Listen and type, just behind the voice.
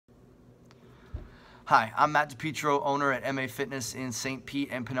Hi, I'm Matt DiPietro, owner at MA Fitness in St. Pete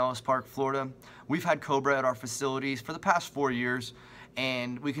and Pinellas Park, Florida. We've had Cobra at our facilities for the past 4 years,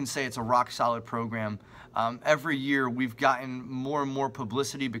 and we can say it's a rock solid program. Every year we've gotten more and more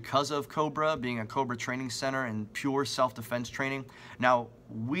publicity because of Cobra being a Cobra training center and pure self-defense training. Now,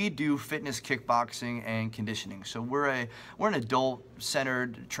 we do fitness, kickboxing, and conditioning. So we're an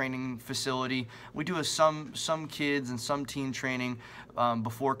adult-centered training facility. We do some kids and some teen training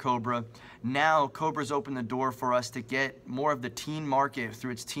before Cobra. Now Cobra's opened the door for us to get more of the teen market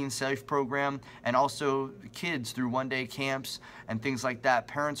through its Teen Safe program, and also kids through one-day camps and things like that.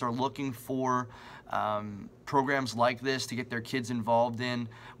 Parents are looking for programs like this to get their kids involved in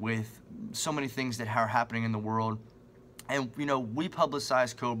with so many things that are happening in the world. And you know, we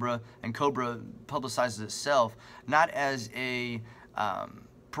publicize Cobra, and Cobra publicizes itself not as a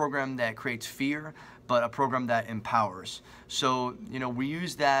program that creates fear, but a program that empowers. So, you know, we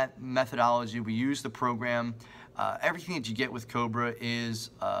use that methodology, we use the program. Everything that you get with Cobra is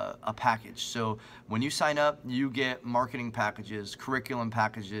a package. So when you sign up, you get marketing packages, curriculum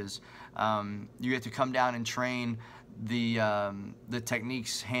packages. You get to come down and train the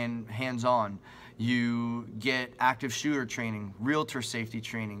techniques hands-on. You get active shooter training, realtor safety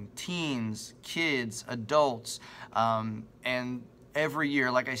training, teens, kids, adults, and every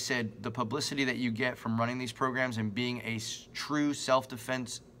year, like I said, the publicity that you get from running these programs and being a true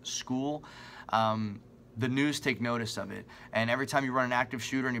self-defense school, the news take notice of it. And every time you run an active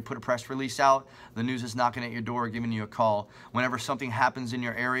shooter and you put a press release out, the news is knocking at your door, giving you a call. Whenever something happens in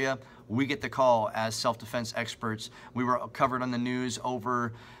your area, we get the call as self-defense experts. We were covered on the news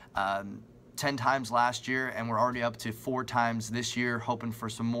over 10 times last year, and we're already up to 4 times this year, hoping for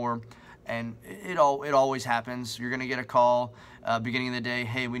some more. And it always happens. You're gonna get a call beginning of the day,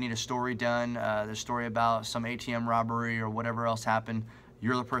 hey, we need a story done, the story about some ATM robbery or whatever else happened.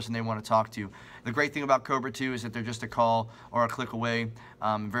 You're the person they want to talk to. The great thing about Cobra too is that they're just a call or a click away,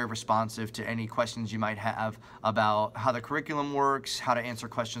 very responsive to any questions you might have about how the curriculum works, how to answer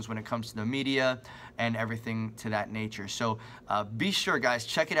questions when it comes to the media, and everything to that nature. So be sure, guys,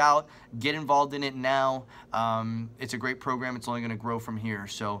 check it out, get involved in it now. It's a great program. It's only going to grow from here.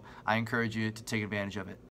 So I encourage you to take advantage of it.